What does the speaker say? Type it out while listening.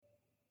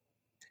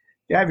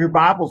You have your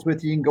Bibles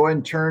with you, you can go ahead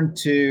and turn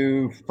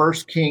to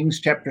First Kings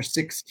chapter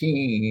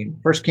 16.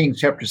 First Kings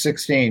chapter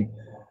 16.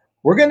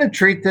 We're going to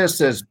treat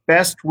this as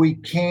best we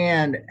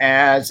can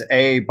as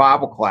a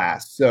Bible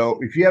class. So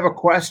if you have a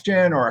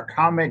question or a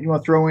comment you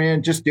want to throw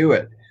in, just do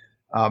it.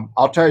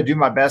 I'll try to do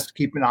my best to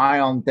keep an eye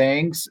on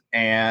things.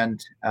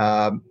 And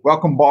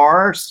welcome,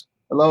 Bars.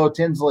 Hello,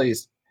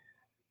 Tinsley's.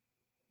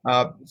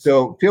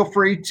 So feel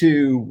free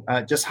to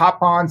just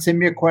hop on, send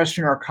me a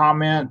question or a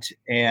comment,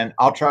 and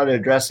I'll try to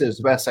address it as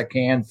best I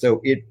can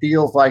so it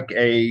feels like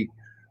a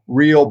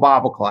real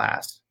Bible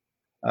class.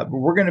 But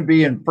we're going to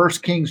be in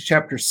First Kings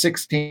chapter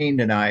 16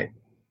 tonight.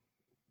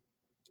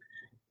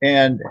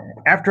 And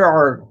after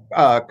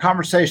our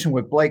conversation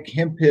with Blake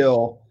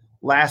Hemphill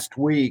last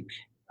week,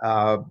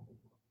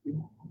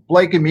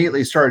 Blake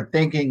immediately started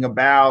thinking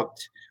about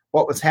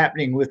what was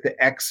happening with the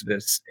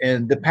Exodus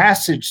and the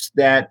passage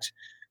that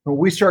when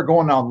we started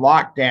going on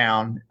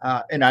lockdown,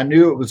 and I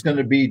knew it was going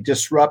to be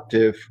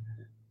disruptive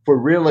for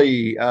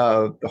really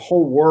the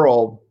whole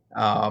world,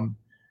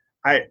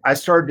 I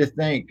started to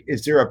think,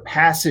 is there a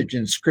passage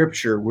in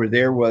Scripture where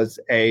there was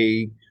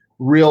a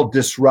real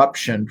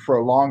disruption for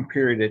a long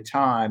period of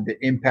time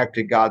that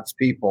impacted God's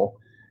people?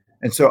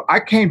 And so I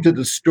came to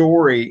the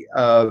story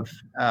of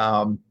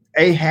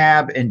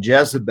Ahab and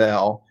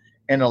Jezebel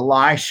and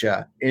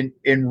Elisha, and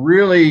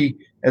really,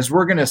 as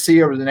we're going to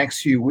see over the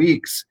next few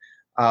weeks,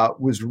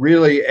 was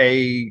really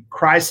a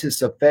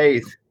crisis of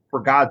faith for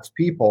God's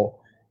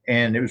people.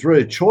 And it was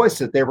really a choice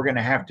that they were going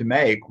to have to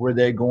make. Were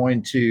they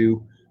going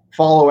to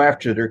follow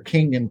after their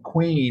king and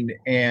queen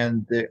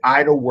and the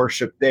idol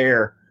worship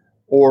there,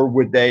 or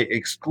would they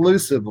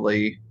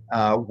exclusively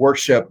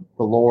worship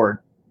the Lord?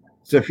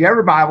 So if you have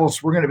your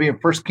Bibles, we're going to be in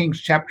 1 Kings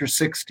chapter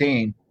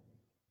 16.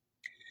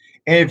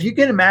 And if you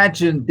can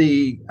imagine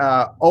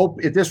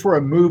if this were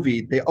a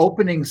movie, the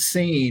opening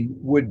scene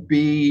would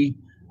be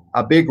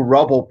a big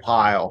rubble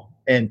pile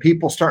and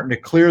people starting to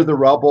clear the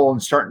rubble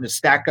and starting to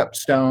stack up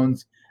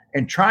stones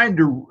and trying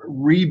to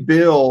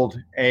rebuild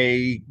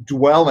a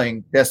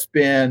dwelling that's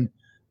been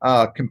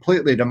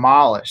completely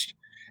demolished.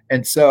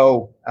 And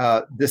so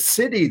the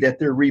city that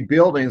they're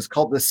rebuilding is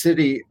called the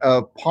City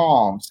of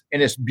Palms,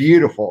 and it's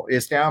beautiful.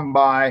 It's down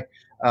by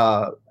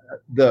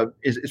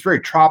it's very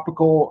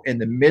tropical in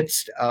the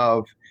midst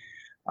of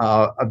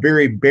a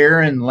very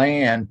barren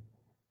land.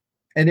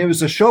 And it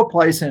was a show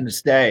place and a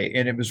stay,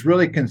 and it was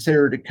really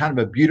considered a kind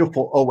of a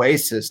beautiful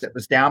oasis that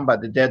was down by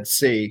the Dead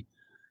Sea.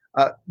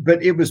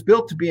 But it was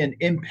built to be an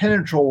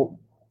impenetrable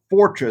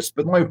fortress.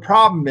 But the only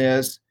problem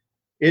is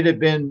it had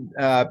been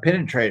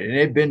penetrated and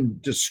it had been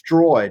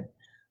destroyed.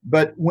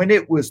 But when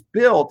it was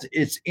built,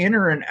 its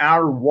inner and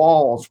outer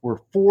walls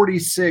were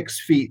 46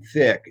 feet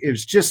thick. It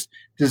was just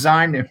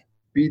designed to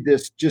be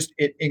this just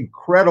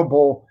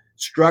incredible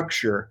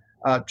structure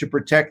to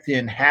protect the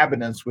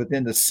inhabitants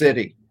within the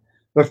city.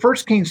 But 1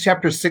 Kings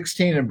chapter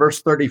 16 and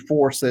verse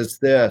 34 says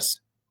this: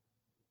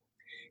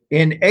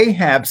 in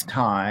Ahab's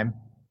time,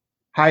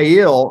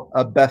 Hiel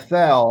of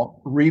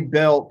Bethel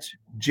rebuilt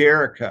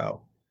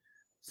Jericho.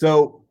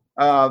 So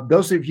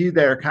those of you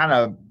that are kind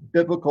of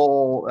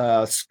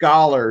biblical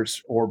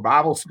scholars or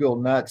Bible school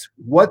nuts,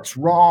 what's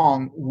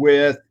wrong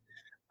with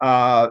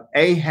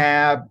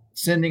Ahab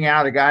sending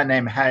out a guy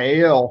named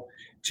Hiel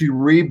to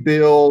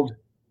rebuild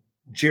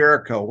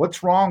Jericho?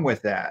 What's wrong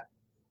with that?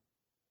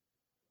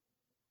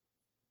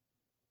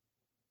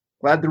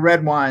 Glad the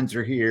red wines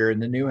are here in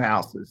the new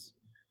houses.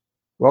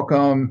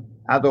 Welcome,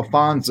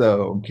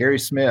 Adolfonso and Carrie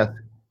Smith.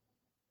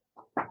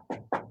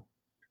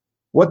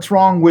 What's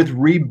wrong with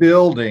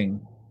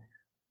rebuilding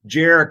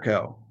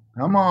Jericho?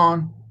 Come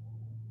on.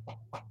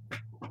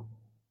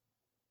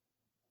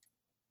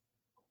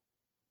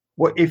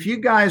 Well, if you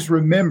guys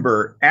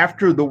remember,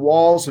 after the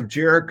walls of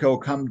Jericho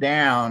come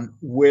down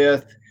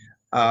with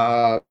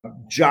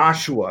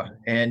Joshua,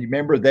 and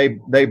remember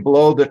they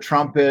blow the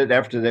trumpet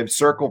after they've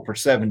circled for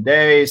 7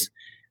 days,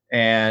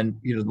 and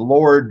the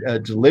Lord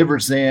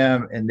delivers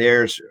them, and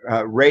there's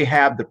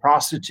Rahab the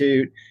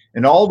prostitute,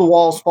 and all the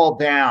walls fall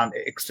down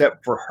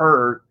except for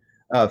her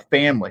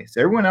family.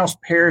 So everyone else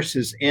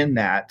perishes in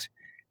that,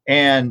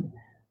 and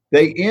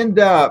they end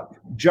up,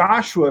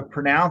 Joshua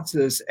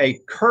pronounces a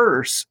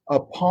curse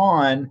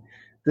upon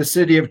the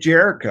city of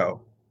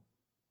Jericho.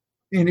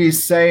 And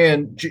he's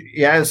saying,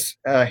 as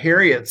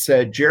Harriet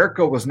said,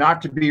 Jericho was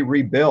not to be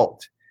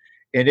rebuilt.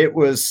 And it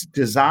was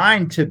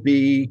designed to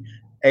be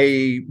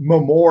a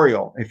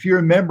memorial. If you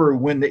remember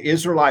when the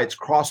Israelites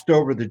crossed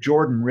over the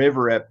Jordan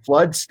River at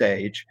flood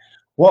stage,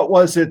 what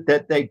was it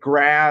that they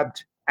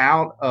grabbed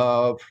out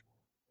of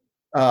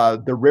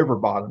the river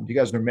bottom? Do you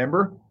guys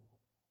remember?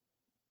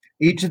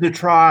 Each of the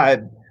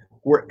tribe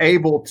were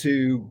able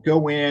to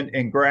go in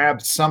and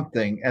grab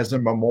something as a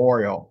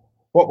memorial.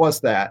 What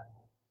was that?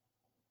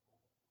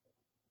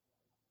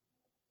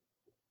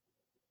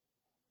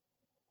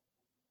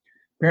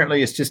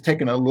 Apparently, it's just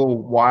taken a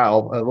little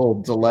while, a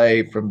little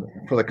delay for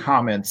the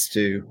comments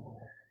to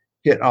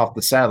get off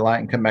the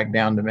satellite and come back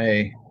down to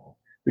me.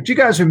 But you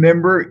guys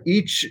remember,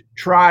 each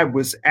tribe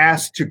was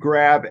asked to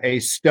grab a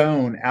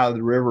stone out of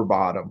the river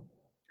bottom.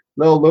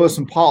 little Lewis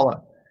and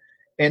Paula,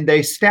 and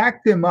they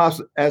stacked them up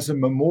as a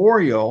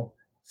memorial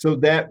so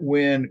that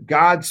when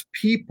God's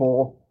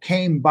people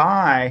came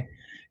by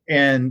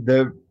and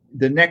the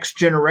next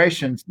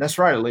generations, that's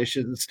right,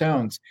 Alicia, the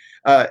stones,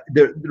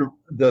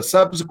 the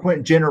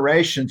subsequent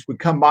generations would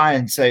come by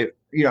and say,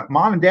 you know,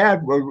 Mom and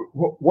Dad,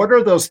 what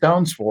are those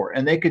stones for?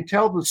 And they could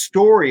tell the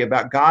story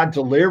about God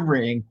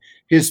delivering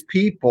his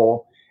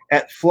people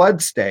at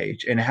flood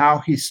stage and how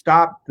he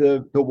stopped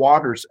the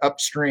waters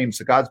upstream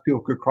so God's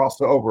people could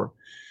cross over.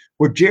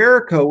 Well,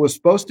 Jericho was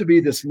supposed to be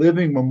this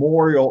living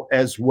memorial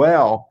as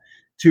well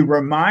to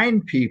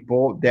remind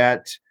people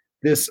that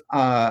this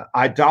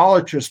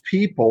idolatrous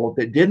people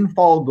that didn't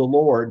follow the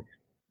Lord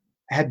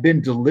had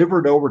been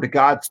delivered over to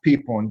God's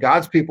people, and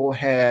God's people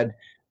had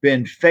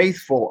been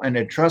faithful and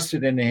had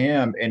trusted in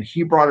him, and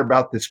he brought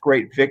about this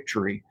great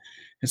victory.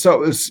 And so it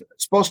was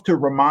supposed to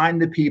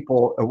remind the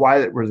people of why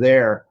they were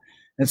there.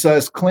 And so,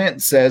 as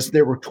Clint says,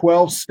 there were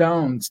 12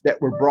 stones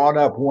that were brought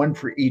up, one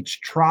for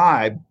each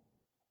tribe,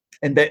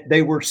 and that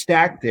they were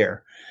stacked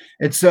there.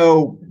 And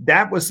so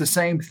that was the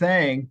same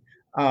thing.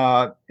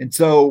 And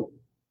so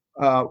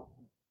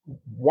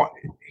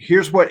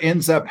here's what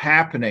ends up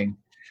happening.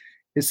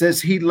 It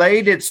says he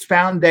laid its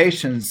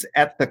foundations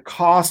at the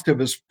cost of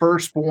his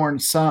firstborn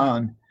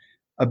son,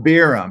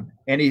 Abiram,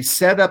 and he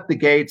set up the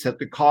gates at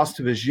the cost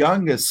of his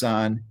youngest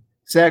son,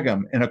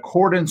 Segum, in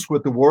accordance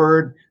with the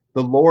word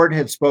the Lord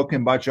had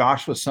spoken by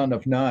Joshua, son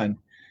of Nun.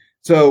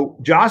 So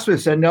Joshua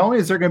said, not only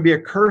is there going to be a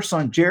curse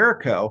on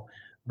Jericho,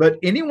 but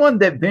anyone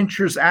that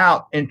ventures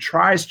out and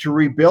tries to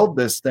rebuild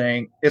this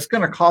thing, it's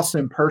going to cost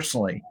them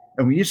personally.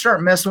 And when you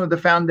start messing with the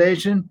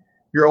foundation,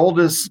 your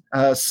oldest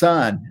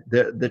son,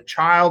 the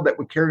child that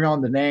would carry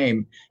on the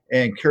name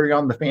and carry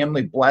on the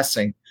family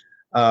blessing,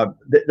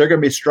 they're going to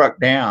be struck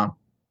down.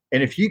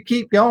 And if you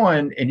keep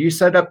going and you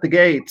set up the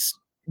gates,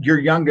 your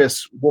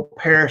youngest will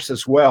perish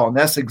as well. And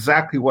that's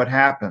exactly what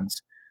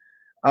happens.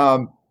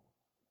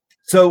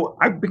 So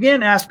I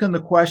began asking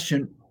the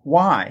question,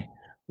 why?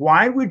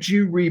 Why would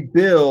you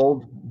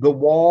rebuild the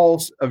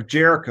walls of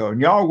Jericho?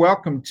 And y'all are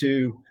welcome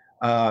to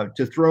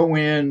throw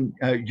in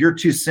your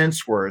 2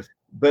 cents worth.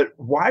 But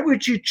why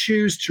would you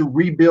choose to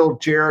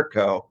rebuild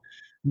Jericho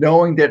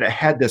knowing that it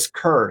had this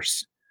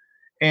curse?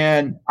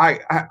 And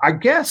I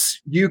guess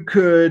you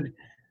could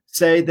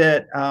say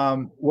that,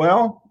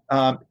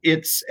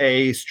 it's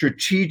a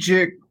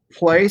strategic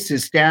place.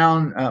 It's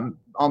down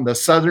on the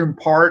southern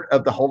part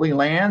of the Holy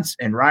Lands.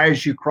 And right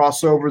as you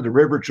cross over the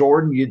River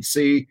Jordan, you'd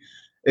see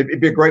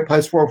it'd be a great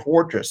place for a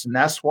fortress. And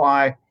that's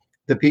why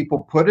the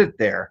people put it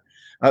there.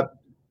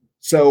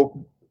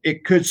 So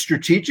it could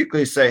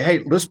strategically say, hey,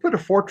 let's put a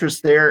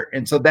fortress there.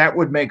 And so that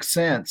would make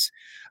sense.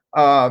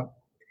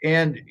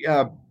 And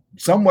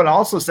some would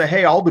also say,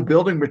 hey, all the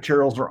building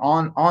materials are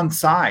on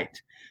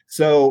site.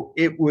 So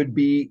it would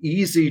be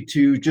easy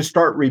to just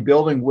start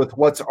rebuilding with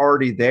what's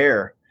already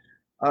there.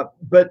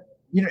 But,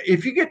 you know,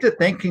 if you get to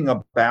thinking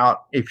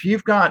about if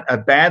you've got a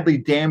badly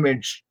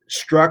damaged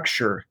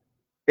structure,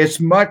 it's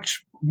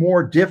much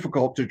more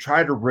difficult to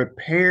try to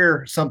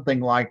repair something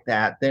like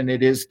that than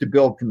it is to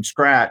build from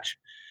scratch.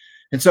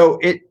 And so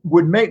it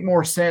would make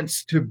more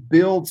sense to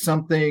build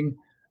something,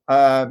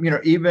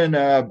 even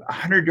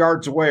 100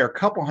 yards away or a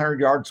couple hundred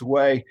yards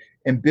away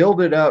and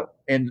build it up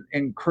and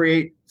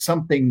create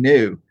something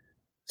new.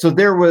 So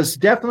there was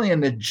definitely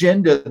an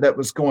agenda that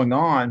was going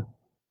on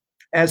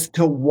as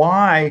to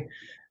why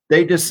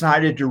they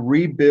decided to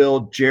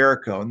rebuild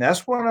Jericho. And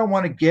that's what I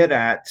want to get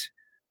at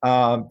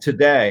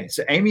today.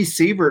 So Amy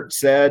Sievert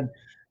said,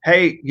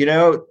 hey, you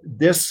know,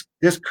 this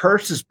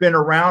curse has been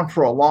around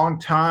for a long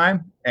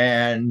time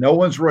and no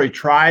one's really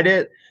tried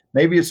it.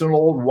 Maybe it's an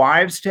old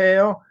wives'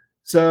 tale.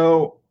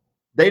 So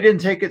they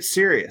didn't take it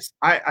serious.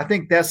 I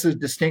think that's a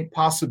distinct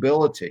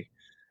possibility.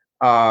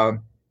 And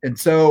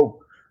so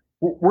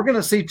we're going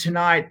to see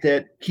tonight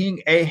that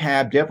King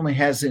Ahab definitely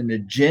has an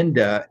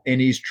agenda, and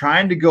he's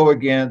trying to go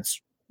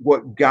against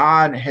what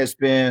God has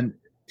been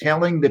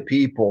telling the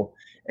people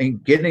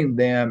and getting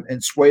them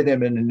and sway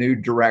them in a new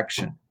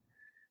direction.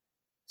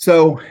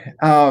 So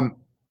the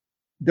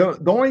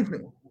only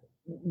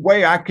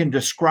way I can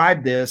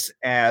describe this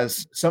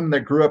as someone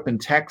that grew up in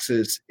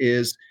Texas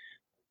is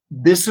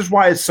this is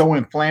why it's so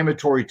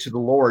inflammatory to the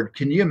Lord.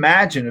 Can you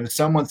imagine if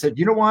someone said,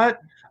 you know what?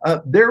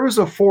 There was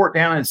a fort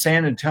down in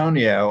San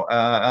Antonio,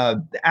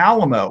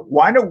 Alamo.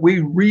 Why don't we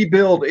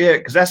rebuild it?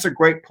 Because that's a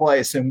great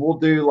place, and we'll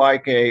do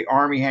like a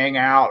army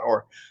hangout.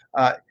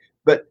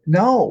 But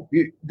no,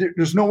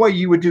 there's no way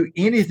you would do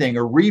anything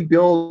or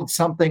rebuild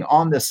something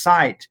on the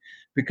site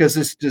because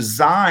it's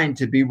designed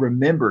to be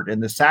remembered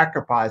and the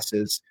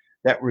sacrifices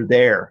that were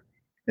there.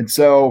 And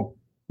so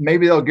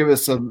maybe they'll give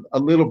us a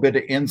little bit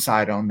of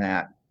insight on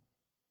that.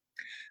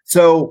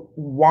 So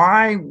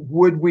why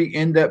would we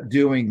end up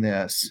doing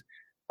this?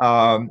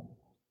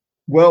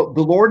 Well,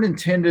 the Lord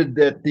intended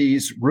that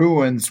these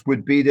ruins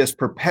would be this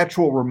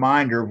perpetual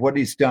reminder of what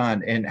he's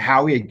done and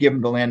how he had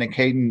given the land of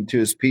Canaan to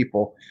his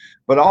people,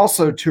 but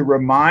also to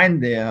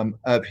remind them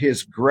of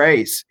his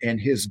grace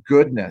and his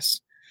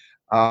goodness.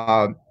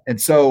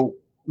 And so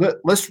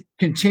Let's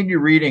continue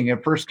reading in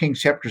 1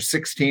 Kings chapter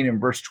 16 and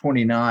verse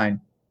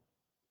 29.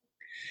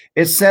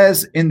 It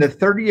says, in the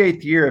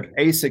 38th year of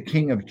Asa,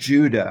 king of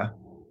Judah,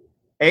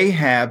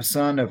 Ahab,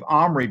 son of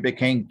Omri,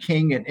 became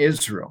king in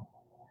Israel.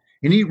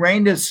 And he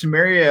reigned in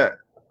Samaria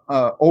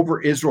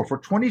over Israel for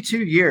 22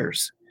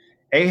 years.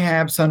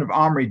 Ahab, son of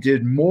Omri,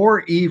 did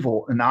more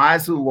evil in the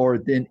eyes of the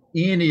Lord than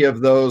any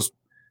of those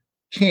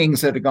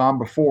kings that had gone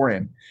before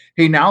him.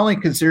 He not only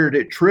considered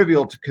it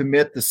trivial to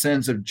commit the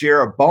sins of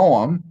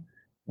Jeroboam,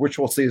 which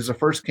we'll see as the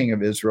first king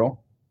of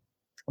Israel,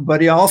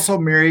 but he also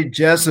married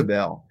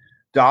Jezebel,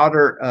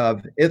 daughter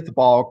of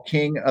Ithbal,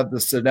 king of the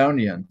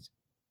Sidonians,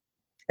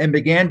 and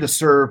began to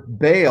serve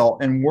Baal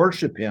and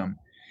worship him.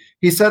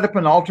 He set up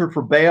an altar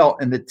for Baal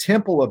in the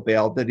temple of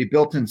Baal that he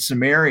built in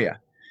Samaria.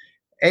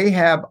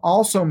 Ahab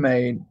also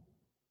made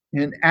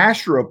an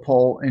Asherah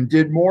pole and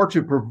did more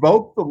to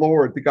provoke the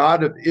Lord, the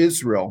God of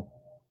Israel,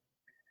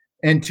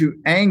 and to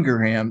anger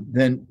him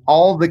than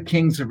all the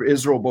kings of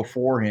Israel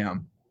before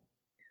him.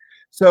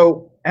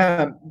 So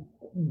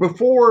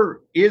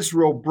before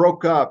Israel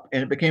broke up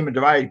and it became a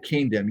divided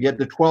kingdom, you had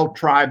the 12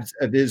 tribes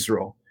of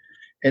Israel.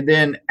 And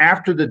then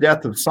after the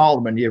death of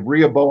Solomon, you have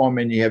Rehoboam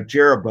and you have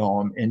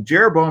Jeroboam. And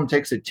Jeroboam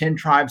takes the 10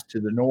 tribes to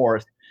the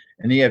north,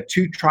 and you have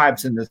 2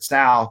 tribes in the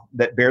south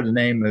that bear the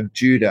name of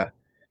Judah.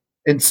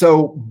 And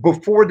so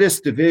before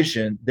this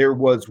division, there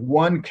was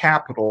one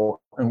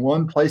capital and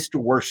one place to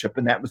worship,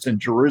 and that was in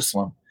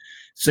Jerusalem.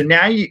 So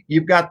now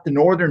you've got the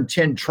northern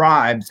 10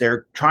 tribes.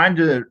 They're trying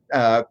to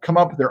come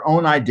up with their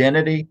own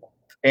identity,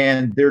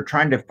 and they're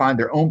trying to find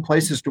their own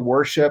places to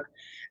worship.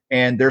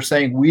 And they're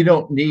saying, we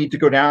don't need to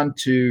go down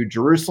to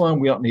Jerusalem.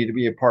 We don't need to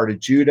be a part of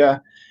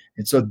Judah.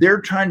 And so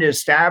they're trying to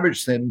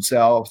establish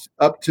themselves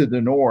up to the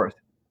north.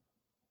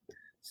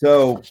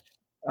 So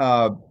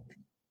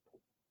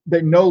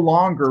they no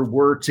longer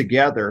were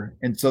together.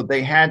 And so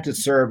they had to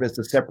serve as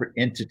a separate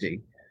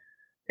entity.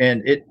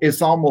 And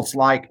it's almost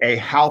like a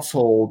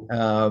household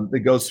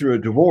that goes through a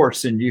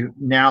divorce, and you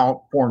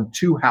now form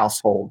 2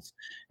 households.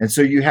 And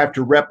so you have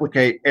to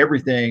replicate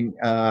everything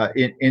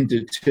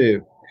into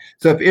 2.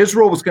 So if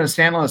Israel was going to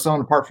stand on its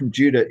own apart from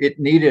Judah, it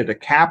needed a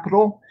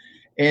capital.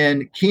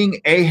 And King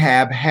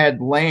Ahab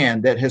had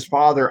land that his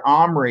father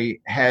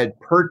Omri had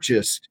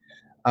purchased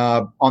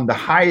on the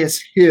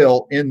highest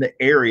hill in the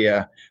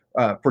area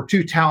for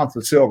 2 talents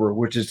of silver,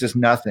 which is just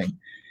nothing.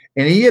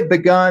 And he had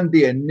begun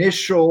the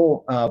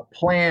initial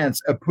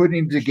plans of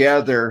putting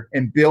together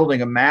and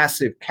building a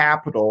massive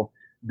capital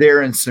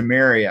there in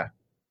Samaria.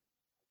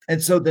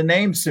 And so the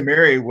name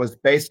Samaria was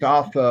based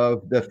off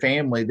of the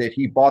family that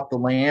he bought the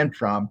land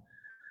from.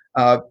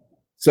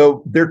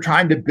 So they're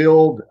trying to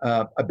build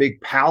a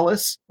big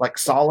palace like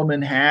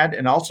Solomon had,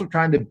 and also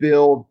trying to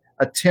build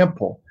a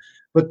temple.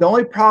 But the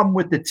only problem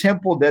with the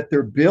temple that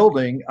they're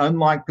building,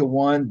 unlike the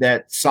one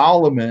that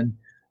Solomon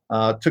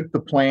took the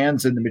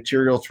plans and the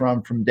materials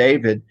from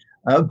David,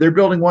 they're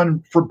building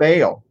one for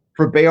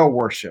Baal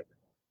worship.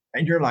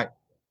 And you're like,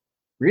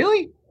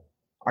 really?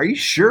 Are you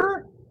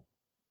sure?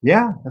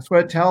 Yeah, that's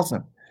what it tells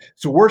them.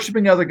 So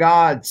worshiping other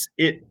gods,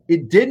 it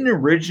didn't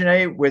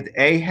originate with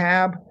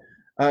Ahab.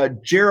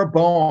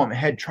 Jeroboam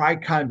had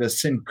tried kind of a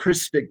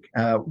syncretic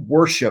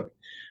worship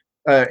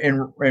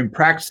and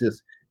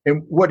practices.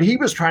 And what he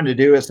was trying to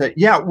do is that,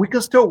 yeah, we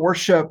can still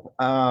worship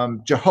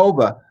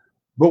Jehovah,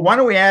 but why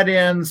don't we add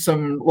in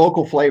some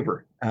local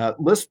flavor?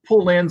 Let's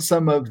pull in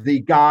some of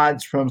the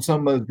gods from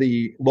some of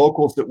the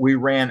locals that we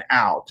ran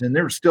out. And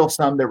there were still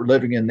some that were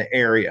living in the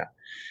area.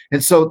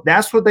 And so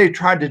that's what they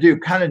tried to do,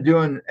 kind of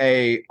doing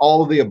a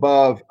all of the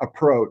above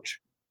approach.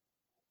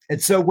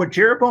 And so what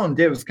Jeroboam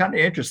did was kind of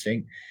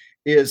interesting,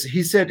 is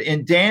he said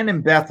in Dan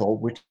and Bethel,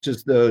 which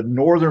is the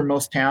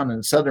northernmost town and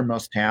the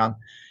southernmost town,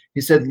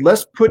 he said,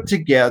 let's put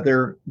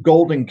together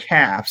golden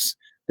calves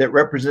that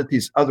represent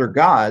these other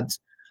gods,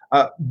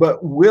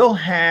 but we'll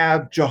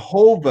have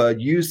Jehovah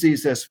use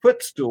these as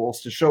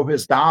footstools to show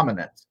his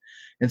dominance.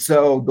 And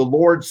so the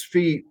Lord's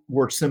feet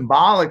were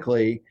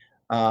symbolically,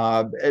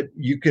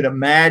 you could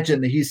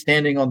imagine that he's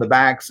standing on the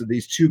backs of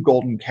these 2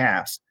 golden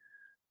calves.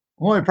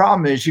 The only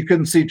problem is you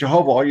couldn't see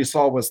Jehovah. All you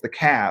saw was the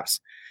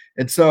calves.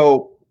 And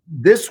so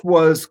this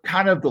was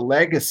kind of the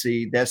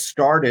legacy that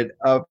started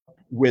up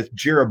with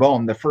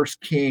Jeroboam, the first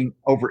king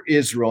over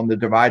Israel in the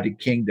divided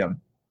kingdom.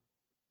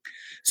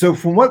 So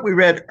from what we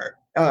read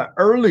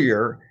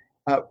earlier,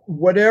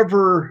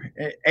 whatever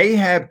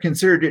Ahab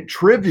considered it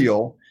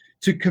trivial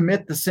to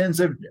commit the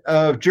sins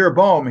of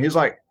Jeroboam, he's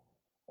like,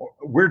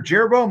 where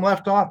Jeroboam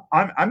left off,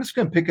 I'm just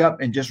going to pick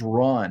up and just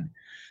run.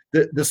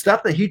 The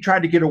stuff that he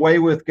tried to get away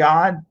with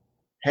God,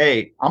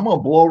 hey, I'm going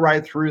to blow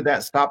right through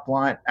that stop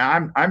line.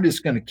 I'm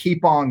just going to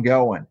keep on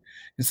going.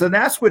 And so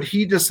that's what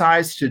he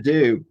decides to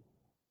do.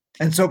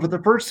 And so for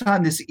the first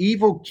time, this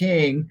evil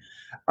king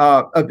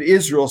of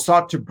Israel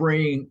sought to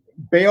bring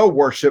Baal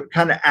worship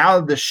kind of out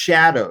of the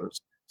shadows,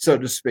 so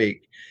to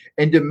speak,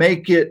 and to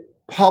make it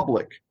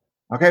public.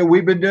 Okay,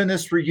 we've been doing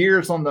this for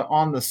years on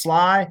the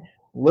sly.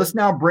 Let's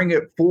now bring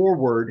it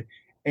forward,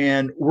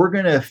 and we're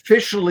going to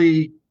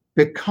officially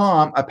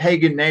become a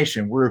pagan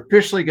nation. We're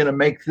officially going to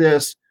make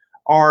this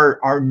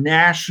our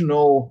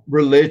national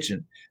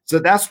religion. So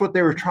that's what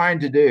they were trying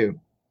to do.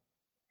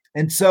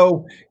 And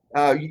so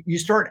you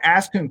start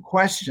asking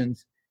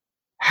questions.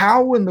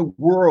 How in the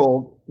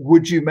world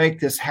would you make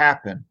this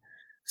happen?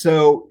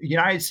 So the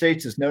United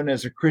States is known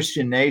as a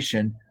Christian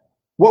nation.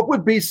 What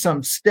would be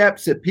some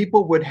steps that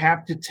people would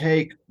have to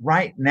take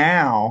right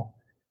now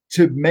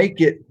to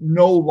make it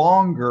no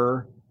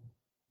longer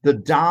the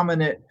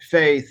dominant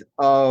faith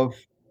of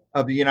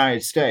the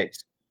United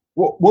States?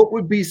 What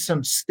would be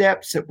some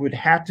steps that would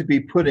have to be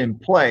put in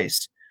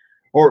place,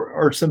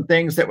 or some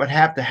things that would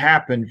have to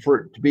happen for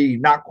it to be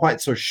not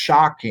quite so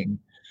shocking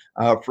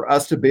for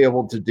us to be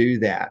able to do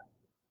that?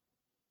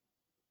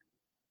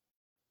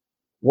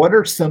 What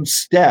are some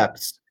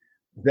steps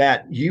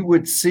that you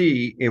would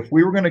see if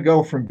we were going to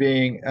go from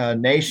being a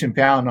nation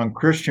founded on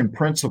Christian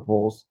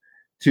principles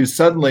to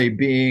suddenly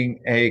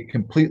being a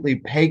completely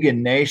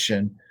pagan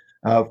nation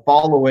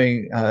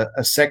following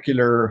a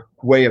secular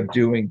way of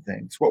doing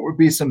things? What would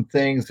be some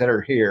things that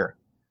are here?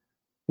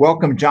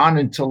 Welcome, John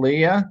and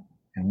Talia,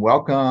 and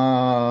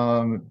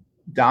welcome,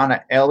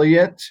 Donna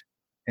Elliott,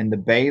 and the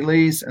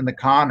Baileys and the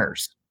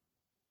Connors.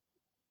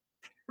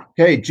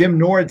 Okay, Jim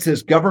Nord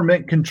says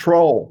government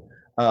control.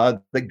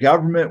 The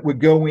government would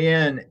go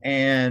in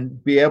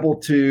and be able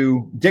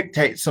to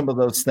dictate some of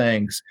those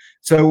things.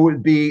 So it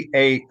would be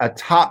a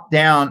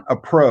top-down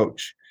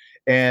approach,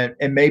 and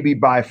maybe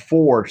by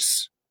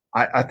force.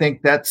 I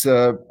think that's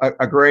a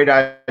great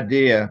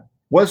idea.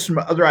 What's some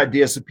other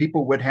ideas that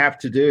people would have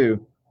to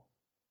do?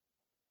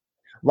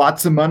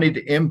 Lots of money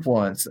to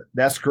influence.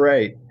 That's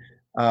great.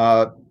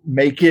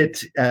 Make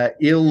it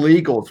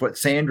illegal is what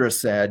Sandra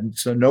said.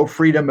 So no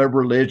freedom of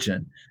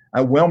religion.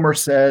 Wilmer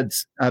said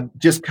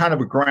just kind of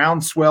a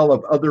groundswell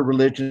of other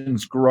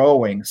religions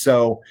growing.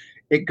 So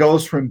it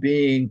goes from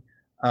being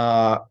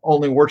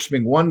only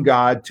worshiping one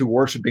God to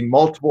worshiping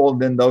multiple, and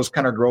then those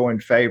kind of grow in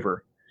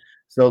favor.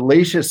 So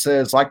Alicia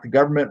says, like the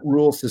government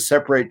rules to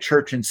separate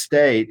church and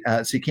state,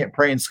 so you can't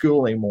pray in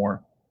school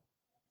anymore.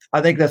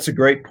 I think that's a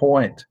great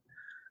point.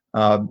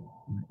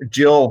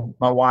 Jill,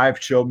 my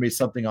wife, showed me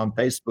something on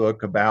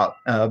Facebook about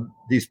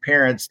these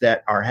parents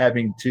that are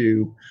having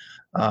to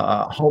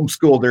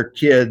homeschool their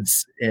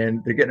kids,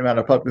 and they're getting them out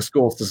of public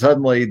schools. So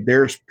suddenly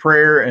there's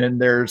prayer and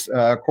there's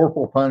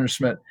corporal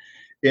punishment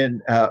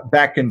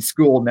back in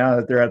school now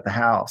that they're at the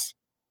house.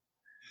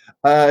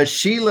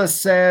 Sheila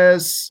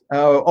says,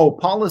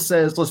 Paula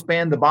says, let's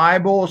ban the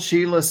Bible.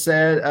 Sheila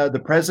said, the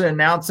president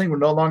announcing we're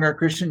no longer a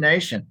Christian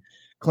nation.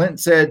 Clint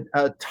said,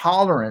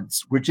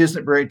 tolerance, which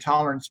isn't very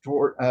tolerant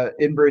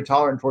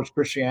towards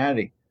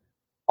Christianity.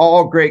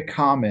 All great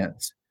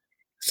comments.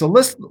 So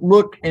let's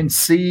look and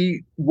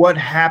see what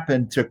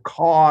happened to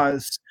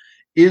cause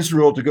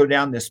Israel to go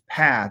down this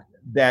path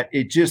that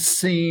it just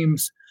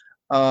seems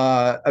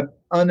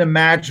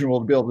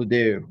unimaginable to be able to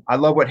do. I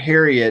love what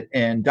Harriet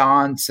and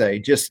Don say,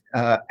 just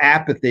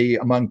apathy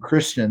among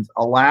Christians,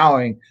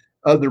 allowing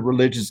other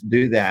religions to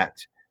do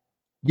that.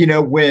 You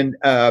know, when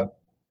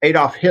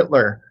Adolf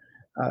Hitler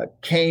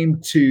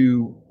came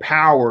to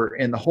power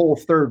in the whole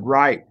Third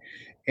Reich,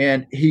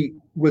 and he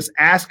was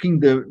asking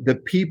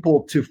the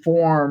people to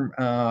form,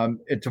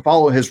 to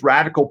follow his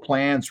radical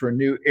plans for a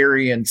new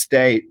Aryan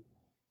state,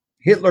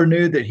 Hitler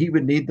knew that he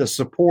would need the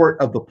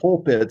support of the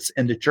pulpits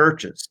and the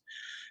churches.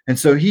 And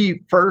so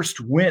he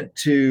first went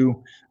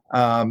to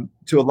a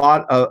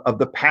lot of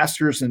the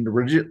pastors and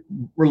the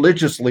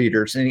religious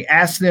leaders, and he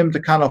asked them to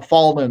kind of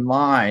fall in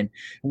line.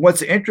 And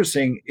what's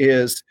interesting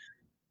is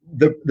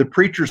the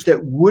preachers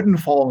that wouldn't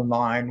fall in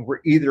line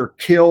were either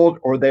killed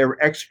or they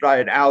were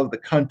extradited out of the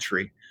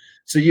country.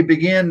 So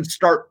you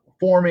start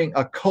forming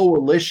a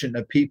coalition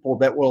of people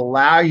that will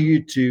allow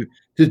you to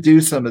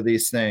do some of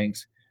these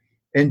things.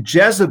 And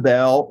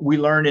Jezebel, we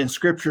learn in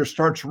scripture,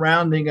 starts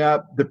rounding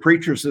up the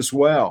preachers as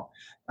well.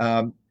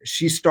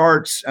 She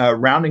starts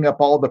rounding up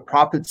all the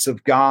prophets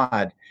of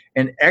God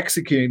and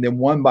executing them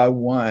one by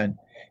one.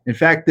 In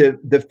fact,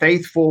 the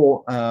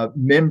faithful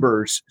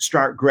members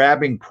start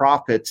grabbing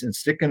prophets and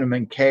sticking them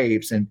in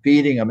caves and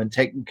feeding them and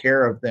taking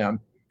care of them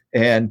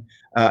and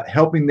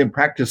helping them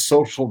practice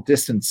social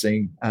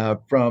distancing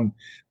from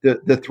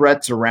the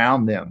threats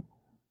around them.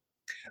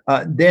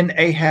 Then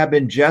Ahab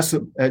and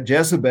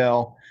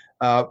Jezebel,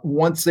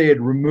 once they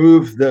had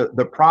removed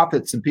the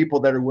prophets and people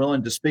that are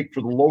willing to speak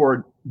for the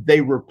Lord,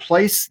 they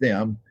replaced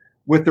them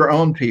with their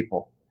own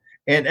people.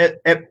 And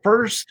at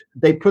first,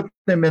 they put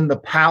them in the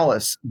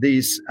palace,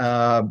 these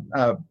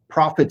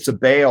prophets of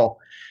Baal,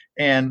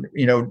 and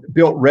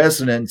built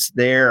residence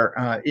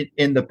there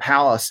in the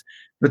palace.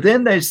 But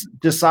then they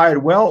decided,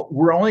 well,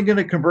 we're only going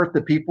to convert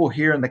the people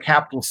here in the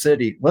capital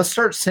city. Let's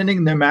start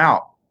sending them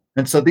out.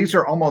 And so these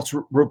are almost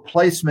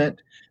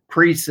replacement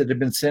priests that have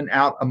been sent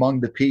out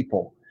among the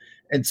people.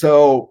 And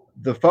so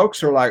the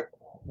folks are like,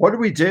 what do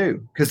we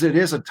do? Because it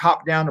is a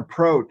top-down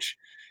approach.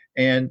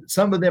 And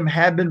some of them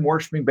have been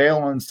worshiping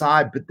Baal on the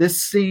side, but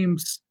this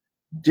seems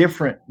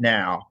different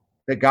now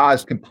that God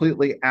is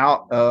completely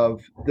out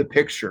of the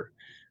picture.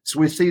 So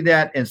we see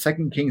that in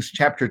 2 Kings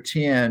chapter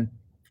 10,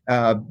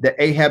 that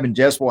Ahab and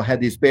Jezebel had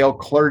these Baal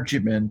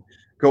clergymen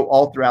go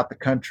all throughout the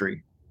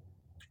country.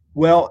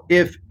 Well,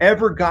 if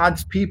ever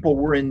God's people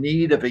were in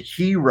need of a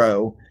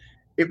hero,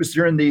 it was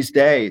during these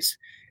days.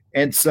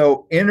 And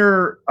so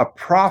enter a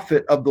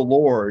prophet of the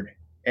Lord,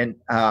 and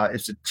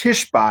it's a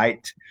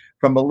Tishbite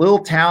from a little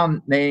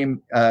town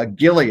named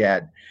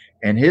Gilead.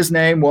 And his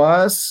name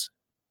was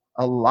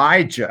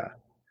Elijah.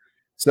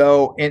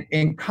 So,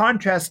 in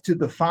contrast to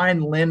the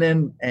fine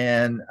linen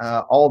and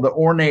all the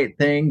ornate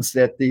things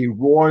that the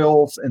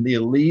royals and the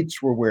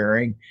elites were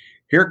wearing,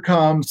 here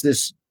comes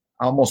this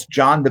almost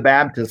John the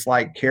Baptist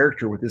like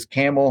character with his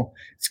camel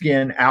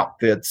skin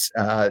outfits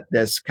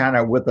that's kind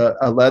of with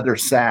a leather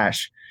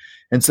sash.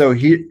 And so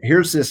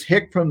here's this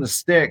hick from the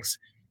sticks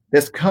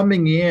that's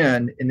coming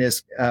in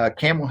this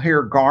camel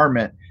hair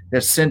garment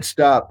that's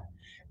cinched up.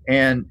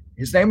 And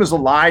his name is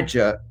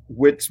Elijah,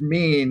 which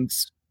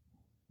means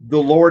the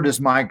Lord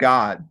is my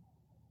God.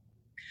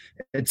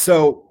 And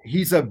so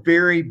he's a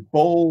very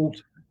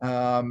bold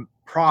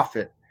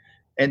prophet.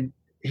 And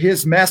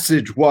his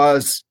message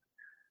was,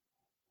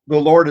 the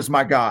Lord is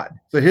my God.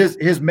 So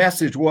his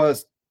message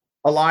was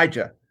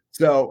Elijah.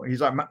 So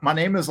he's like, my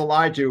name is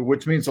Elijah,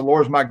 which means the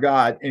Lord is my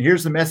God. And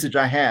here's the message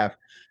I have.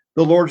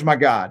 The Lord's my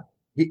God.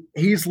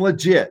 He's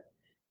legit.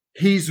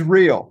 He's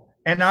real.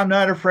 And I'm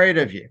not afraid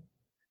of you.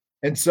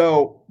 And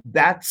so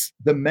that's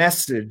the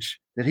message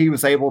that he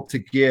was able to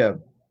give.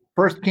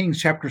 1 Kings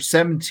chapter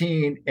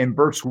 17 and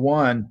verse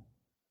 1,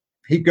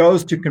 he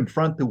goes to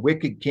confront the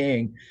wicked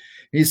king.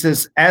 He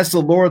says, as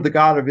the Lord, the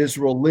God of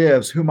Israel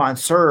lives, whom I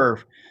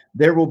serve,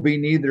 there will be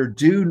neither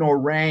dew nor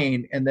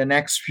rain in the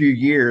next few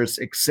years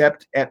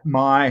except at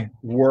my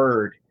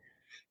word.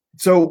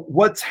 So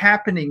what's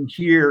happening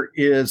here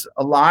is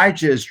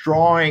Elijah is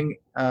drawing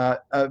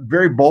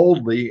very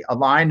boldly a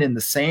line in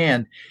the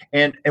sand.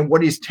 And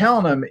what he's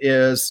telling them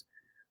is,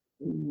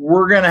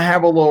 we're going to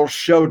have a little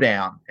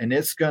showdown, and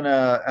it's going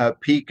to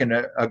peak in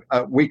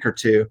a week or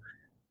two.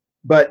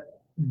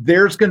 But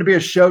there's going to be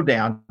a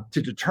showdown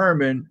to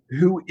determine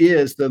who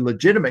is the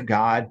legitimate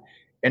God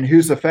and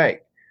who's a fake,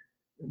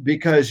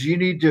 because you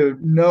need to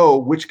know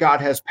which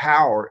God has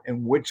power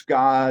and which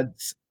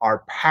gods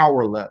are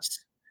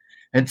powerless.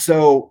 And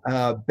so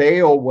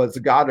Baal was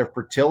the god of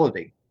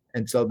fertility.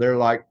 And so they're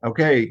like,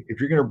 okay, if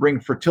you're going to bring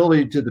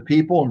fertility to the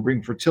people and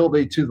bring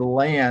fertility to the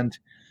land,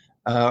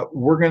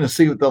 we're going to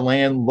see what the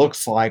land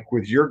looks like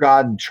with your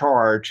God in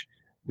charge,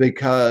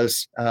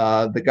 because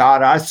the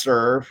God I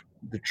serve,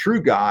 the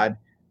true God,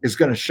 is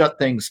going to shut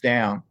things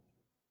down.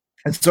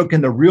 And so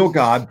can the real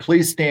God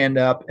please stand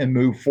up and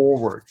move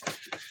forward?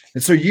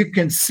 And so you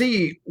can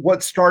see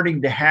what's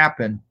starting to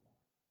happen.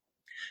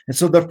 And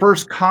so the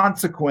first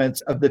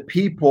consequence of the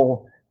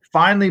people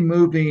finally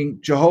moving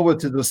Jehovah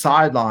to the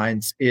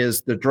sidelines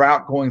is the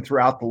drought going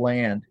throughout the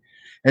land.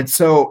 And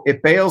so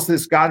if Baal's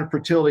this God of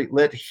fertility,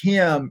 let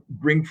him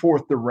bring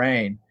forth the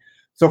rain.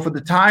 So for the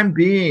time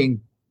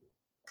being,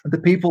 the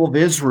people of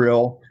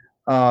Israel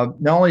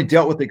not only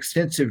dealt with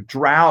extensive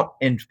drought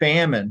and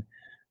famine,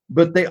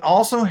 but they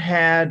also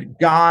had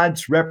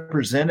God's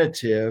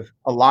representative,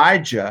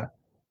 Elijah,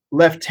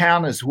 left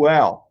town as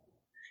well.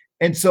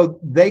 And so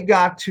they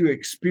got to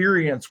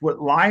experience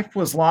what life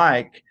was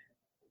like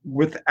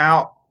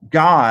without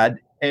God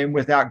and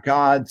without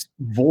God's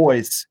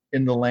voice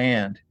in the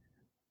land.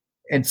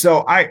 And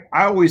so I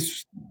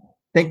always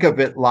think of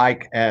it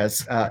like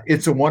as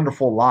It's a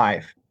Wonderful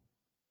Life.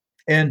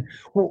 And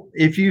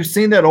if you've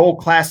seen that old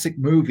classic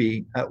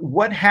movie,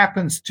 what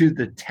happens to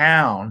the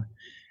town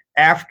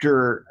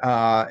after,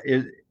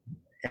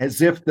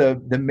 as if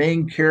the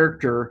main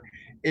character,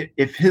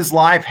 if his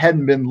life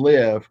hadn't been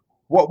lived,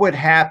 what would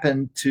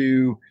happen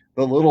to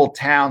the little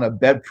town of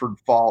Bedford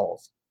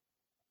Falls?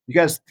 You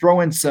guys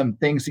throw in some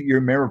things that you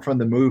remember from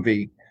the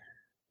movie.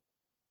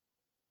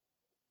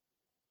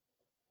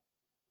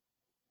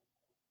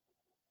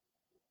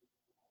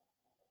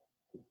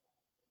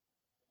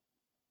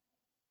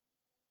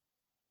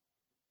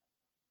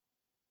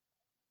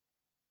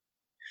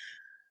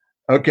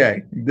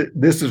 Okay,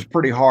 this is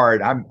pretty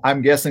hard.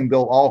 I'm guessing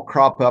they'll all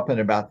crop up in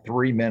about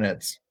 3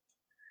 minutes.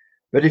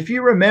 But if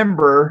you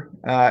remember,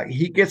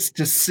 he gets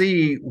to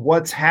see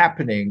what's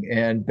happening,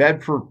 and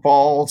Bedford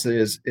Falls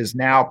is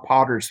now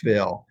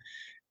Pottersville,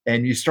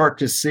 and you start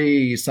to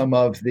see some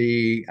of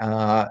the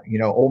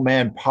old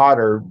man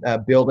Potter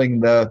building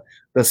the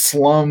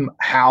slum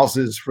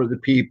houses for the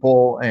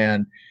people,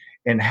 and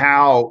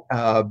how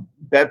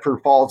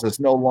Bedford Falls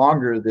is no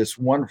longer this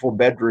wonderful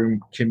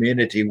bedroom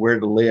community where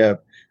to live,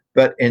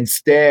 but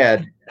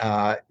instead,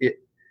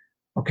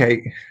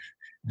 okay.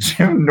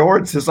 Jim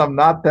Nord says I'm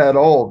not that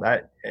old.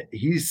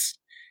 He's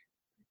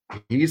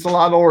a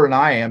lot older than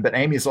I am, but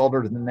Amy's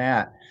older than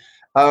that.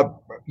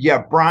 Yeah,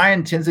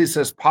 Brian Tinsley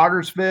says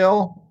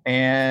Pottersville,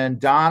 and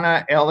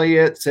Donna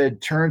Elliott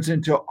said turns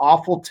into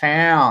awful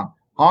town.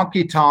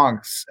 Honky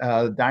tonks.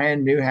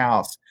 Diane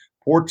Newhouse.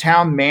 Poor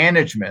town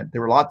management. There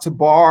were lots of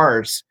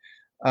bars.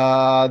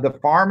 The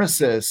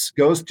pharmacist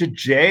goes to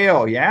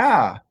jail.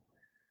 Yeah.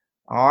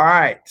 All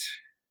right.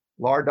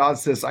 Laura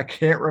Dodds says, I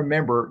can't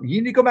remember.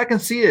 You need to go back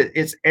and see it.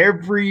 It's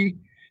every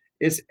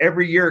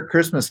year at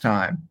Christmas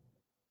time.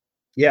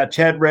 Yeah,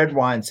 Chad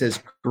Redwine says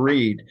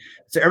greed.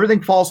 So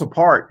everything falls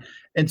apart.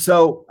 And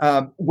so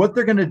what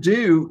they're going to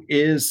do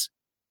is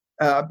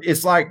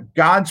it's like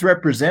God's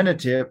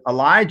representative,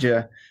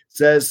 Elijah,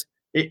 says,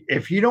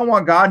 if you don't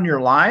want God in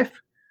your life,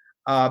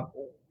 uh,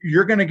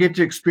 you're going to get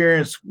to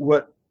experience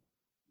what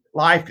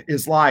life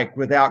is like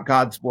without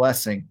God's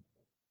blessing.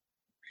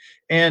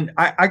 And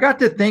I got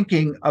to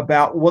thinking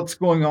about what's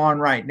going on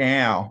right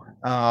now.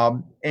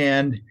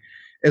 And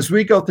as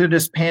we go through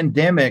this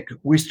pandemic,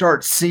 we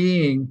start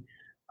seeing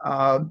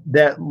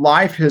that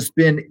life has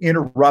been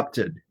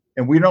interrupted.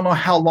 And we don't know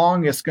how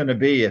long it's going to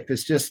be, if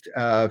it's just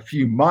a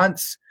few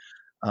months,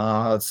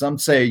 some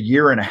say a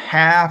year and a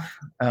half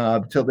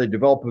until they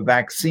develop a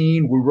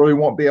vaccine. We really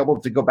won't be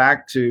able to go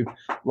back to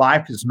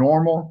life as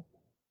normal.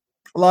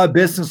 A lot of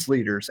business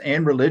leaders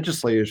and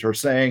religious leaders are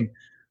saying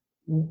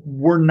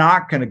we're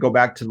not going to go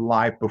back to the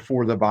life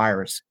before the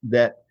virus,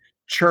 that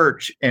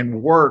church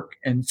and work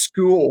and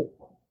school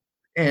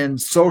and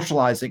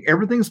socializing,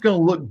 everything's going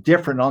to look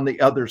different on the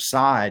other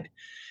side.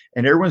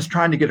 And everyone's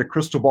trying to get a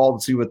crystal ball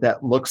to see what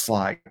that looks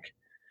like.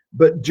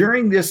 But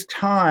during this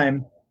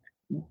time,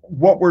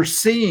 what we're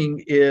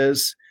seeing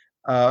is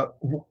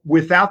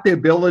without the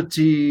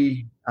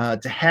ability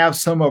to have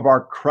some of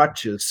our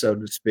crutches, so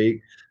to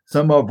speak,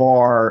 some of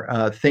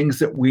our things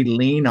that we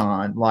lean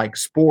on, like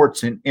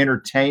sports and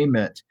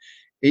entertainment,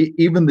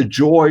 even the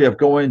joy of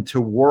going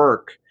to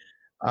work,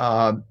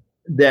 uh,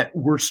 that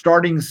we're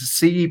starting to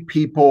see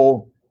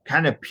people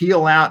kind of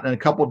peel out in a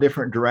couple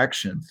different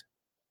directions.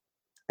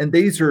 And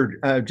these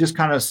are just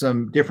kind of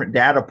some different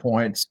data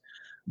points,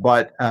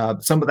 but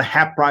some of the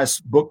half price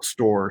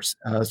bookstores,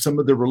 some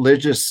of the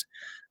religious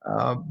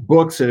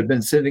books that have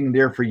been sitting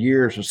there for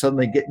years are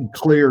suddenly getting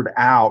cleared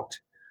out.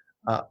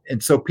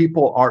 And so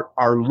people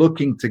are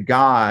looking to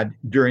God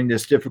during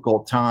this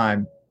difficult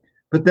time.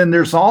 But then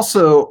there's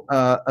also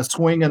a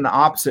swing in the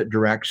opposite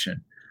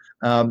direction.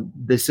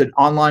 They said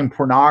online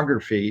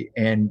pornography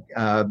and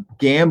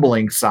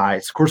gambling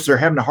sites. Of course, they're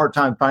having a hard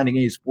time finding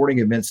any sporting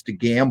events to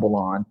gamble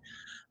on.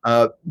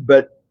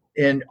 But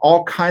in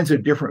all kinds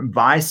of different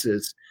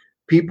vices,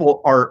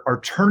 people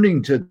are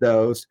turning to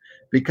those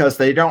because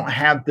they don't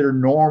have their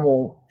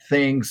normal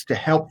things to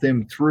help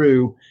them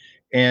through.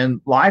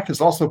 And life is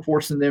also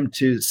forcing them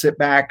to sit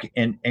back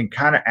and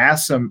kind of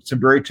ask some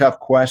very tough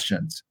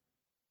questions.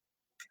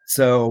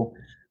 So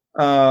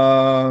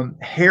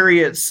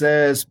Harriet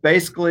says,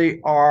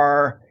 basically,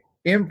 our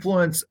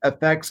influence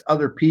affects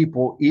other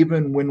people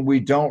even when we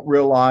don't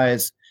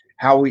realize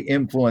how we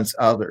influence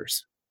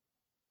others.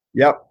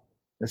 Yep,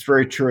 that's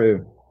very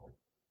true.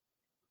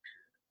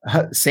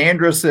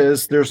 Sandra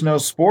says, there's no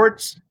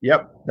sports.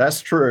 Yep,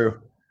 that's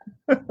true.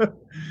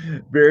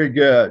 Very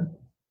good.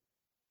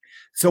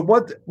 So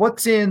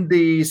what's in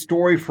the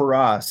story for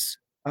us?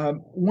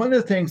 One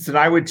of the things that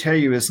I would tell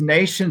you is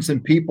nations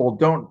and people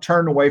don't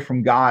turn away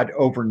from God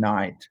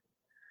overnight.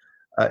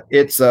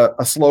 It's a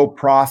slow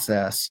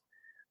process.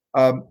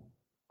 Um,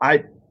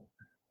 I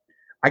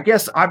I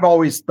guess I've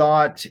always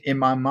thought in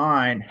my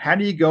mind, how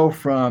do you go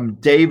from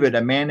David,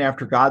 a man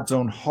after God's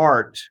own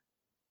heart,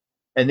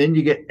 and then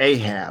you get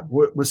Ahab?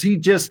 Was he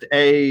just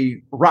a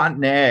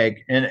rotten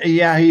egg? And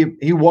yeah,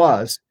 he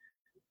was.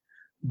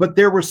 But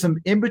there were some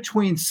in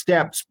between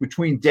steps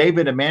between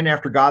David, a man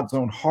after God's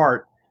own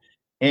heart,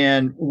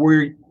 and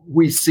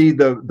we see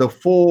the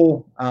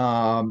full,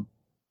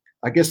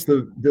 I guess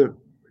the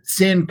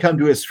sin come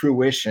to its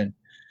fruition.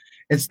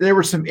 And so there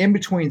were some in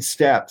between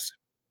steps.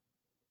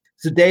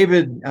 So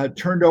David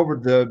turned over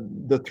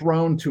the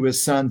throne to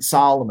his son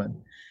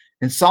Solomon,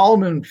 and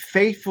Solomon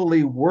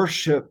faithfully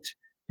worshipped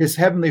his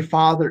heavenly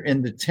Father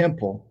in the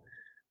temple.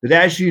 But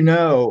as you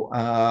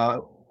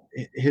know,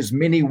 his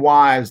many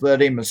wives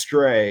led him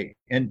astray.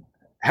 And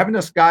haven't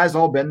us guys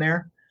all been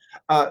there?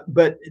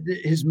 But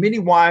his many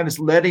wives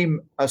led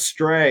him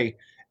astray.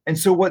 And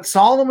so what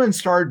Solomon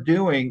started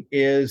doing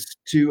is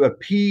to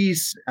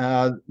appease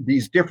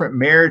these different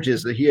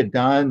marriages that he had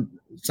done,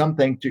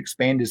 something to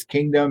expand his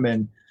kingdom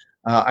and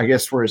I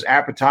guess for his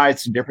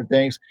appetites and different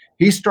things.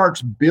 He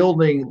starts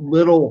building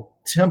little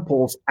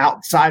temples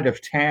outside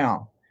of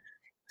town.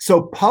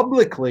 So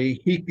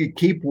publicly, he could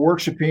keep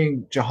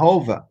worshiping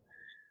Jehovah.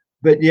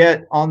 But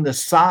yet on the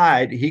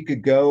side, he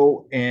could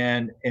go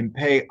and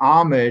pay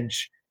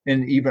homage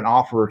and even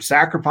offer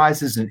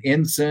sacrifices and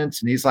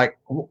incense. And he's like,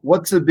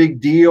 what's the big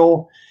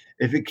deal?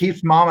 If it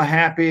keeps mama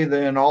happy,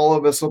 then all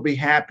of us will be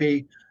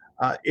happy.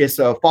 It's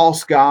a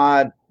false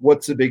god.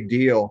 What's the big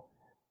deal?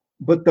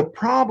 But the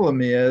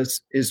problem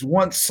is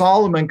once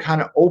Solomon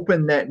kind of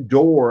opened that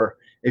door,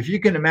 if you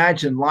can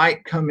imagine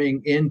light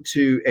coming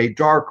into a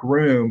dark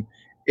room,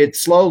 it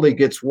slowly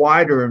gets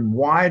wider and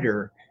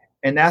wider.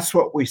 And that's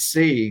what we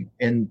see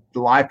in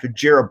the life of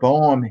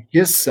Jeroboam,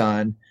 his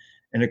son,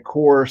 and of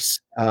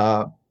course,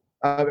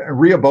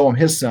 Rehoboam,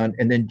 his son,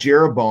 and then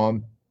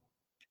Jeroboam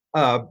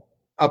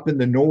up in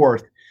the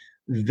north.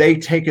 They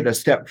take it a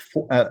step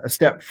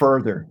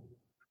further.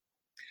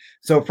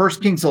 So 1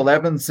 Kings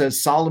 11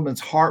 says Solomon's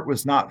heart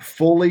was not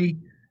fully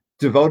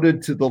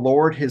devoted to the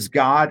Lord his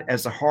God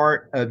as the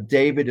heart of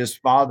David his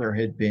father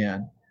had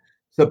been.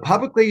 So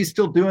publicly, he's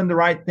still doing the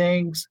right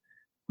things,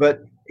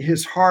 but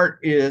his heart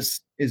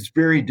is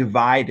very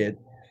divided.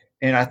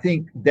 And I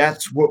think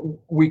that's what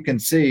we can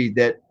see,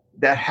 that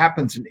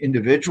happens in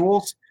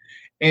individuals,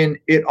 and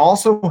it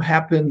also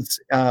happens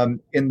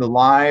in the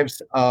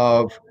lives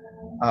of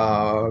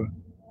uh,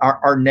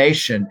 our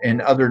nation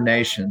and other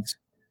nations.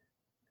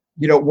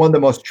 One of the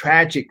most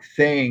tragic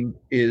thing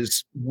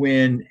is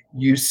when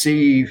you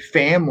see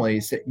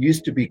families that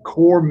used to be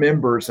core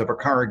members of a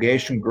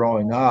congregation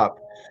growing up,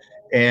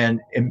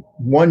 and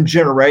one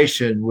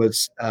generation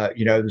was,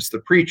 it was the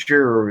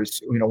preacher, or it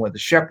was, one of the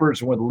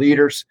shepherds, one of the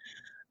leaders,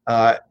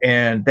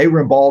 and they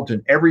were involved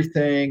in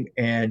everything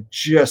and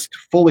just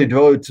fully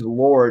devoted to the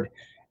Lord.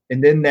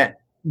 And then that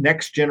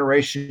next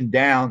generation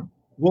down,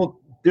 well,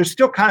 they're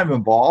still kind of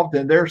involved,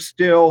 and they're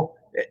still,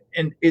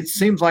 and it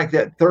seems like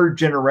that third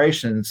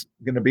generation is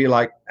going to be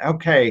like,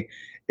 okay,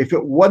 if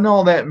it wasn't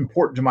all that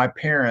important to my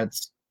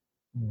parents,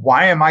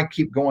 why am I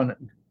keep going?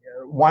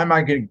 Why am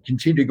I going to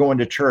continue going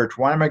to church?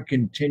 Why am I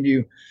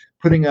continue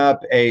putting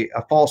up a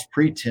false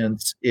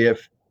pretense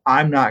if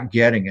I'm not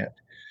getting it?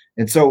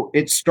 And so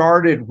it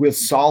started with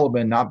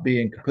Solomon not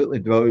being completely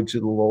devoted to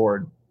the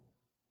Lord.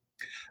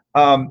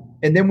 And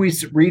then we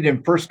read in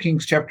 1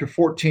 Kings chapter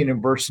 14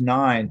 and verse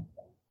 9,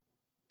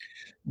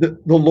 the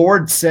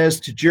Lord says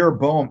to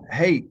Jeroboam,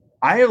 hey,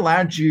 I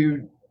allowed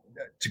you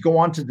to go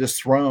onto this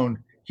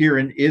throne here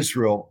in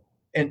Israel,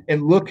 and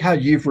look how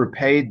you've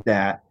repaid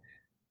that.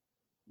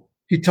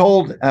 He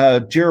told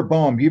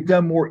Jeroboam, you've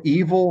done more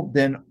evil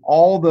than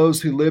all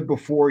those who lived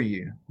before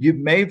you. You've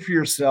made for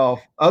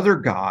yourself other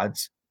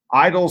gods,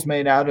 idols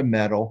made out of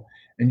metal,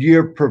 and you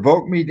have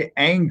provoked me to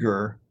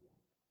anger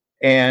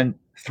and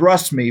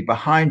thrust me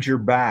behind your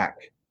back.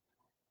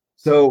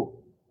 So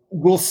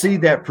we'll see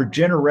that for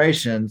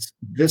generations,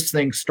 this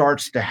thing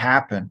starts to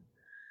happen.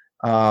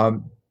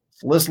 So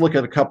let's look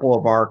at a couple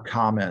of our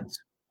comments.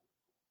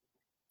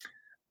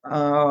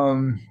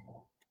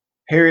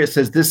 Harriet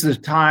says, this is a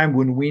time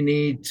when we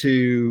need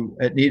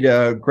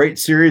a great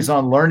series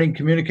on learning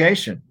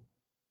communication.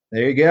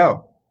 There you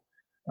go.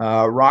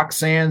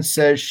 Roxanne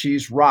says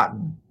she's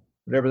rotten,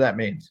 whatever that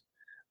means.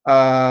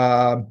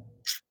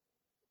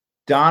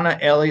 Donna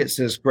Elliott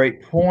says,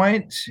 great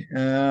point.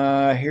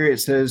 Harriet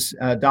says,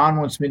 Don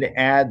wants me to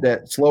add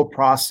that slow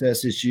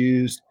process is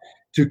used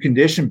to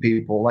condition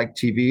people, like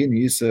TV and the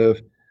use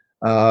of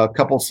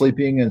couples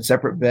sleeping in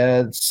separate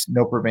beds,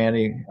 no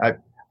profanity.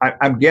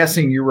 I'm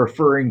guessing you're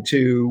referring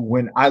to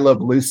when I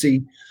Love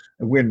Lucy,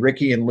 when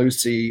Ricky and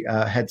Lucy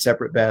had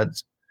separate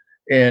beds,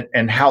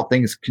 and how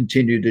things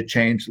continue to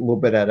change a little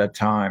bit at a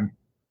time.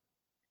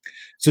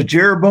 So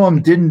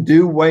Jeroboam didn't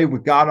do away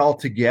with God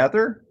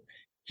altogether.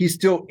 He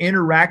still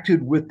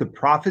interacted with the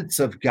prophets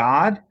of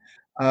God,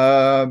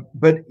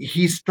 but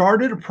he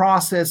started a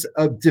process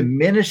of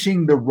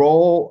diminishing the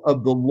role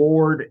of the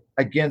Lord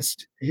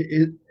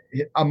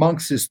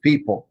amongst his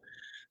people.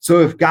 So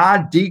if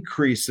God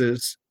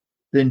decreases,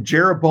 then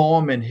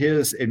Jeroboam and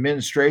his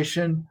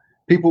administration,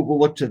 people will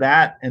look to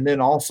that, and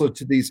then also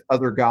to these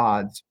other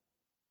gods,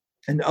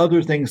 and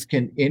other things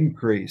can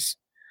increase.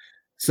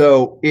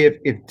 So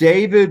if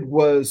David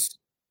was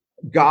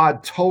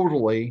God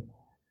totally,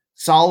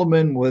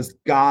 Solomon was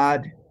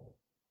God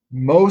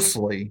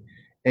mostly,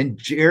 and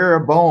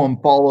Jeroboam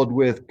followed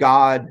with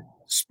God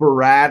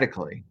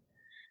sporadically.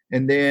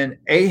 And then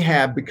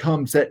Ahab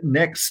becomes that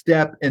next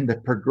step in the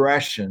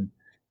progression,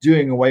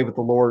 doing away with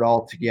the Lord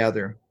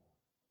altogether.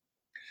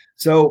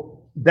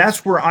 So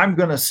that's where I'm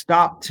going to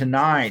stop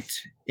tonight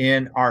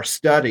in our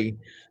study,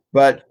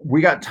 but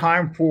we got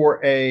time for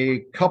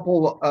a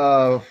couple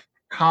of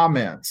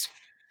comments.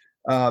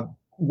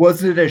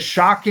 Was it as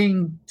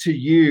shocking to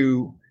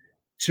you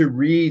to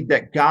read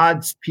that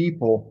God's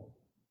people,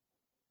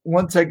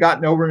 once they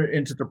gotten over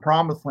into the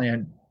promised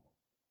land,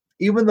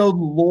 even though the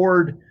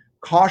Lord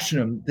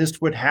cautioned them this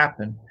would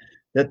happen,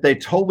 that they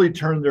totally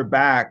turned their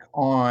back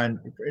on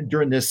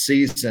during this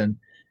season,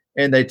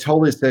 and they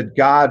totally said,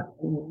 God,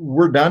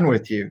 we're done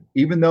with you,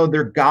 even though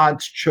they're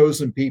God's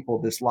chosen people,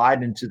 this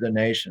lied into the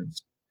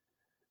nations.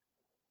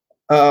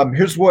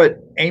 Here's what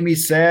Amy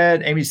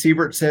said. Amy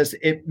Sievert says,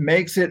 it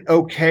makes it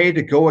okay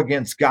to go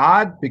against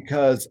God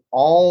because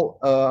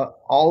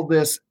all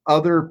this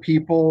other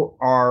people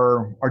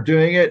are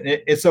doing it,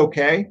 and it's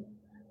okay.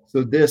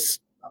 So this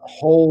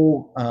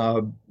whole,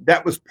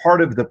 that was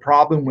part of the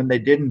problem when they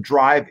didn't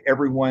drive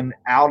everyone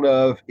out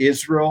of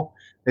Israel.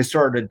 They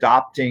started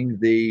adopting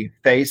the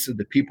face of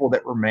the people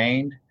that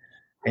remained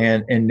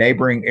and in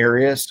neighboring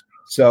areas.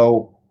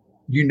 So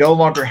you no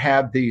longer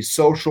have the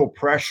social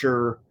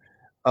pressure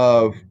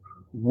of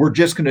we're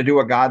just going to do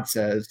what God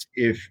says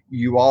if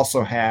you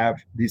also have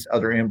these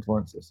other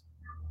influences.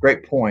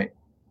 Great point.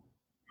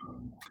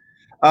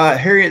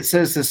 Harriet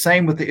says the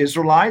same with the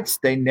Israelites.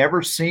 They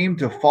never seem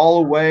to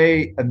fall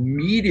away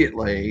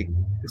immediately.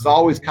 It's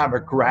always kind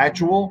of a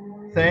gradual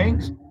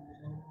thing.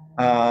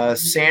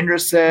 Sandra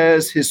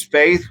says his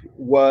faith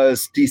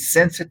was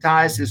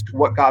desensitized as to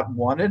what God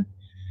wanted,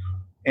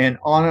 and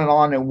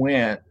on it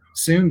went.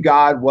 Soon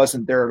God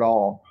wasn't there at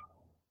all.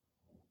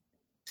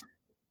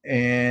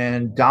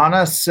 And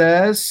Donna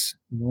says,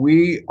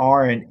 we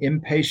are an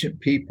impatient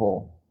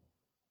people.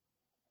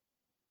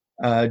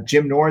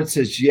 Jim Nord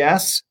says,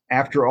 yes,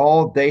 after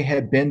all they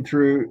had been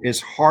through,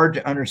 it's hard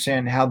to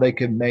understand how they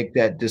could make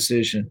that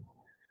decision.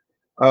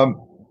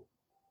 Um,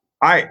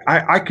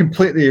 I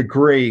completely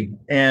agree.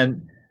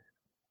 And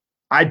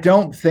I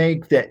don't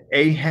think that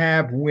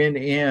Ahab went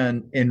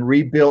in and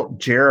rebuilt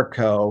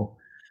Jericho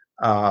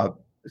uh,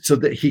 so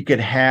that he could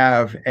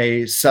have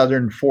a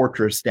southern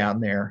fortress down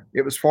there.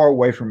 It was far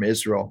away from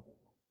Israel.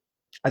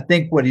 I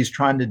think what he's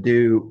trying to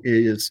do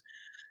is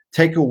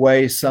take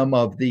away some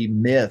of the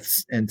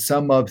myths and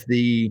some of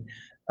the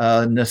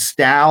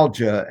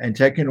nostalgia and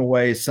taking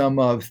away some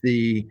of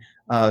the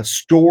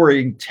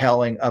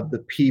storytelling of the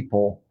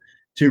people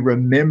to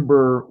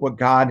remember what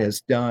God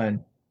has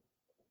done.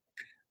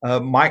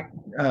 Mike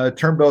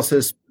Turnbull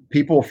says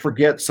people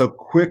forget so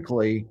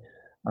quickly.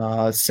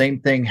 Same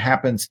thing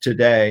happens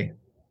today.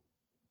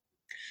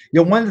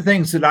 One of the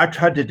things that I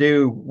tried to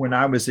do when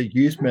I was a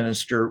youth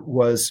minister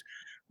was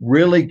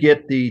really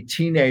get the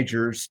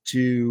teenagers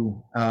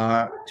to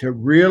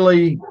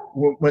really,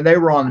 when they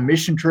were on a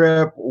mission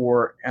trip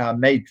or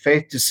made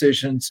faith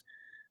decisions,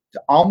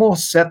 to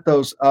almost set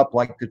those up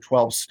like the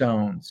 12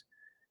 stones.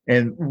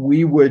 And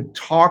we would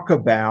talk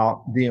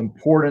about the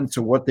importance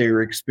of what they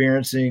were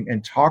experiencing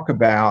and talk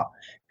about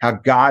how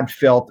God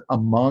felt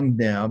among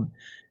them.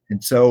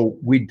 And so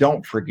we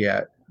don't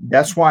forget.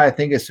 That's why I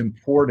think it's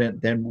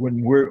important that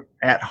when we're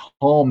at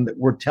home that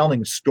we're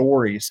telling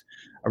stories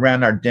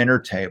around our dinner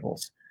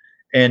tables,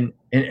 and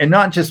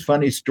not just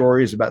funny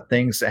stories about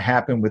things that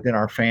happen within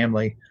our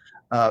family,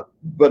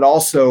 but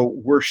also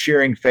we're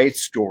sharing faith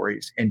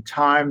stories and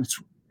times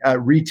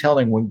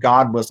retelling when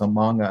God was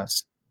among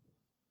us.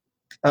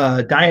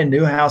 Diane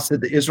Newhouse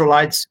said the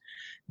Israelites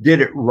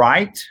did it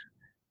right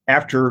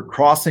after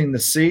crossing the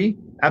sea.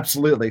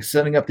 Absolutely,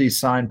 setting up these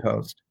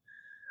signposts.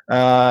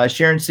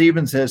 Sharon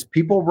Stevens says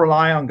people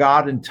rely on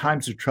God in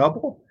times of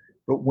trouble,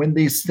 but when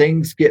these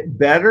things get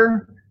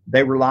better,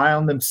 they rely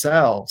on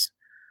themselves.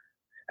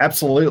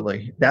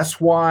 Absolutely.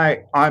 That's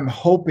why I'm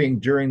hoping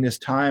during this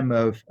time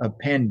of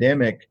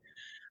pandemic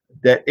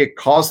that it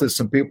causes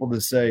some people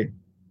to say,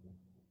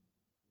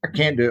 I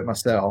can't do it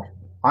myself.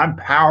 I'm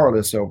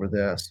powerless over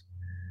this,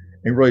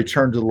 and really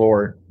turn to the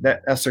Lord.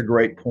 That's a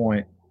great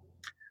point.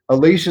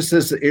 Alicia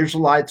says the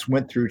Israelites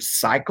went through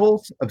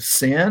cycles of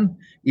sin,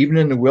 even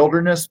in the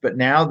wilderness, but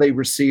now they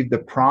received the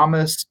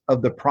promise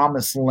of the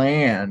promised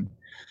land.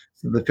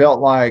 So they felt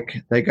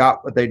like they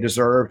got what they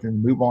deserved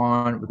and move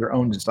on with their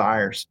own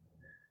desires.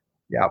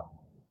 Yeah.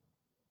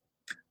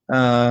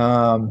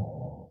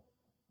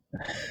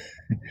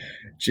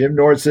 Jim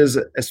Nord says,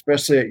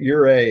 especially at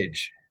your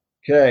age.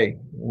 Okay,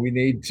 we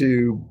need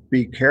to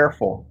be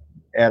careful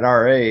at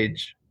our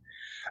age.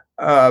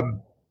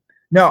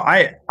 No,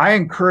 I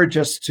encourage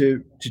us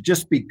to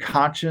just be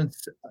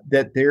conscious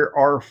that there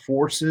are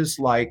forces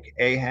like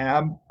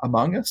Ahab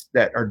among us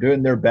that are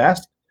doing their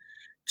best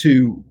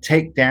to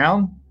take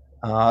down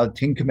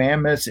Ten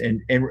Commandments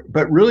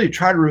but really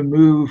try to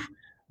remove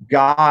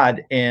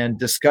God and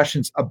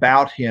discussions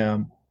about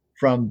him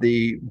from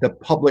the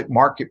public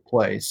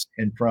marketplace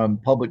and from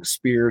public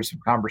spheres of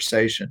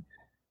conversation.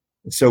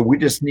 So we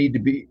just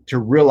need to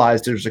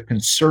realize there's a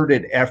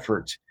concerted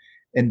effort,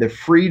 and the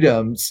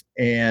freedoms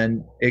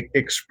and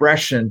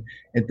expression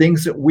and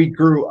things that we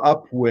grew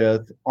up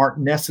with aren't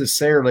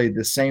necessarily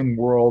the same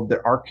world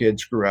that our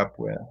kids grew up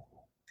with.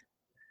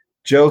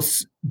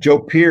 Joe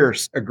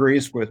Pierce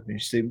agrees with me.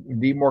 See, we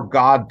need more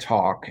God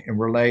talk and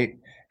relate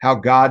how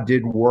God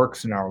did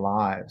works in our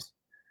lives.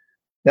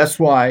 That's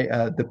why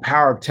the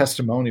power of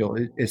testimonial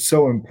is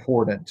so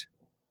important.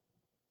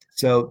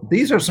 So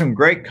these are some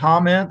great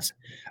comments.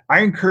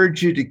 I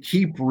encourage you to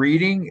keep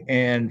reading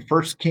in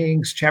 1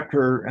 Kings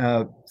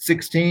chapter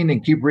 16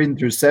 and keep reading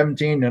through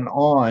 17 and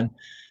on.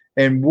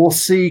 And we'll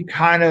see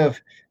kind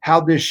of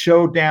how this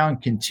showdown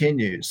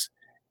continues.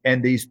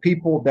 And these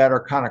people that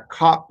are kind of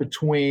caught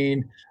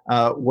between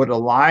what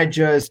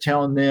Elijah is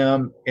telling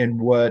them and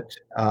what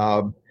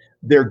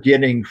they're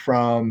getting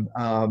from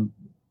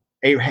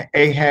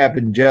Ahab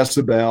and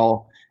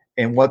Jezebel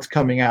and what's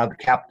coming out of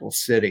the capital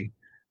city.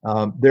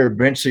 They're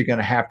eventually going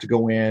to have to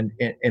go in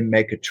and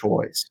make a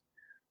choice.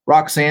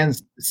 Roxanne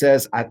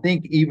says, I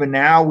think even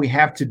now we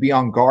have to be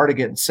on guard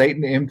against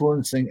Satan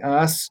influencing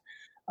us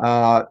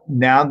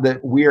now that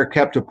we are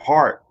kept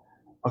apart.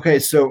 Okay,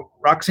 so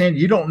Roxanne,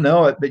 you don't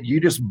know it, but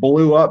you just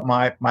blew up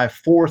my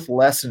fourth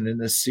lesson in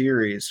this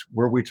series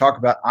where we talk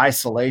about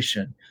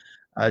isolation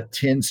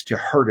tends to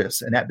hurt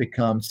us, and that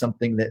becomes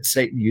something that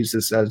Satan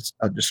uses as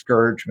a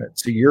discouragement.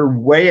 So you're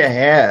way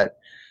ahead.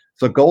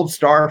 So gold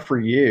star for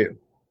you.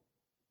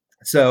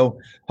 So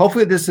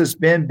hopefully this has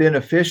been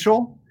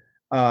beneficial,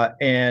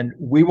 and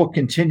we will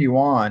continue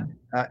on.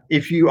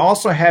 If you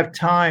also have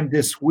time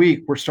this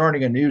week, we're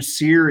starting a new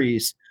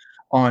series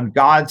on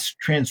God's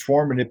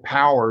transformative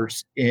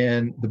powers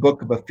in the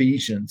book of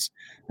Ephesians.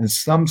 And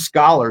some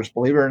scholars,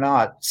 believe it or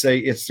not, say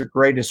it's the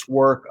greatest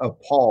work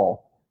of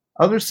Paul.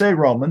 Others say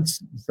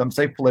Romans, some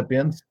say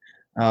Philippians.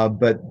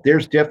 But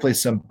there's definitely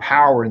some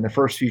power in the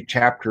first few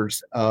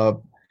chapters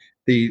of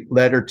the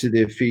letter to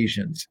the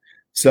Ephesians.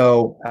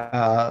 So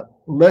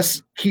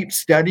let's keep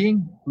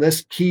studying.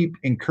 Let's keep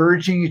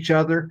encouraging each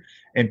other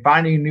and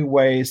finding new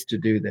ways to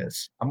do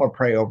this. I'm going to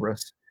pray over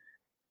us.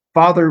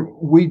 Father,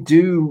 we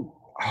do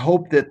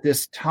hope that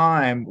this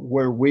time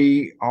where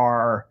we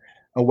are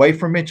away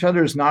from each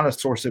other is not a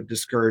source of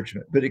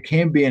discouragement, but it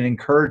can be an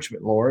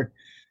encouragement, Lord.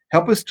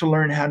 Help us to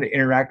learn how to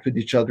interact with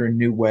each other in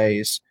new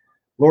ways.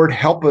 Lord,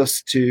 help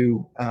us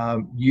to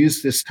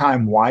use this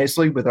time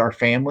wisely with our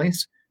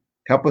families.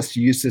 Help us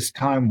to use this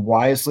time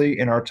wisely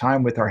in our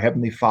time with our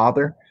Heavenly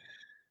Father.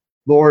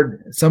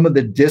 Lord, some of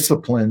the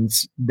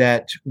disciplines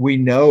that we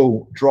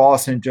know draw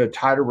us into a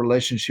tighter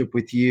relationship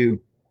with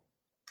you,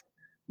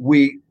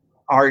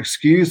 our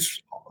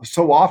excuse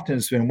so often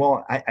has been,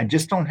 well, I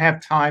just don't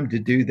have time to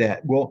do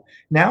that. Well,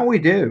 now we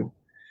do.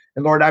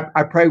 And Lord,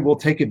 I pray we'll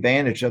take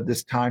advantage of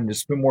this time to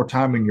spend more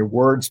time in your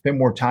word, spend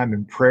more time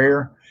in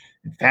prayer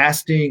and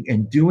fasting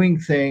and doing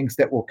things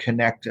that will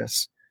connect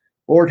us.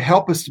 Lord,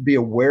 help us to be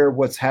aware of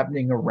what's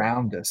happening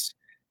around us.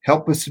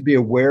 Help us to be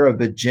aware of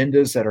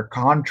agendas that are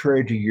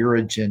contrary to your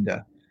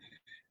agenda.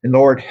 And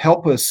Lord,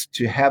 help us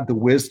to have the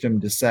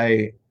wisdom to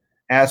say,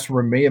 as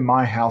for me and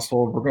my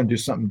household, we're going to do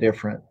something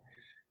different.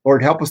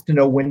 Lord, help us to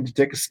know when to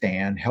take a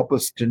stand. Help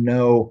us to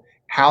know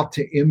how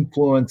to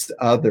influence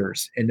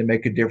others and to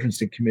make a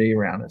difference in the community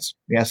around us.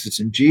 We ask this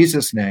in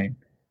Jesus' name.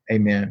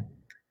 Amen.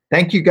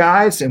 Thank you,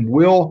 guys. And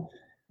we'll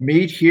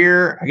meet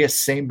here, I guess,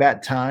 same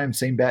bat time,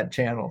 same bat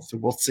channel. So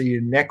we'll see you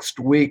next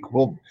week.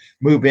 We'll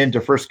move into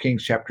 1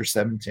 Kings chapter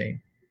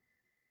 17.